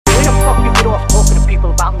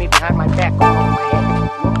people about me behind my back all over my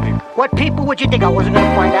head. What people would you think I wasn't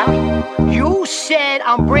gonna find out? You said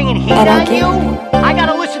I'm bringing heat on you? I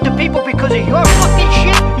gotta listen to people because of your fucking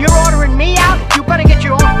shit? You're ordering me out? You better get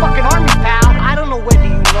your own fucking army, pal. I don't know whether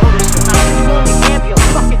you know this or not, but you only have your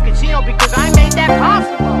fucking casino because I made that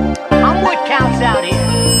possible. I'm what counts out here.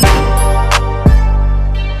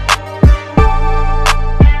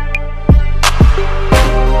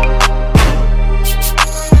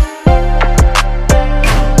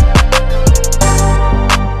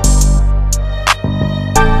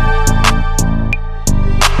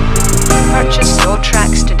 Purchase your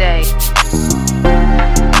tracks today.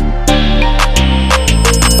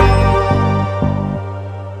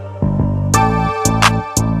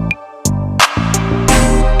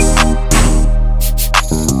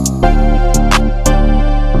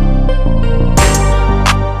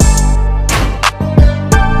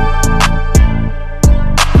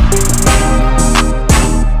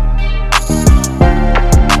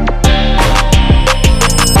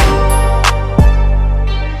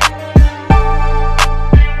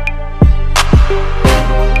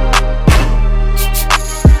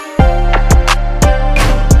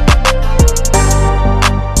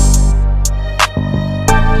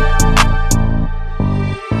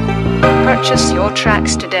 Purchase your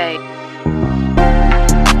tracks today.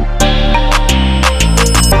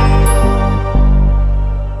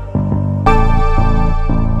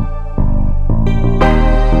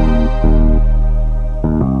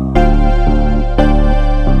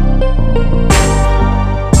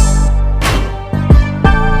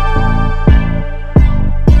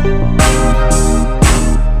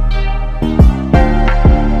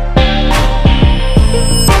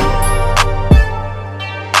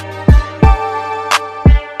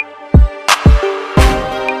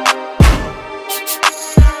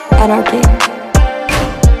 Anarchy.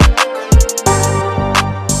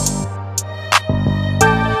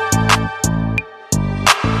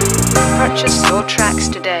 Purchase your tracks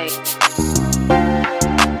today.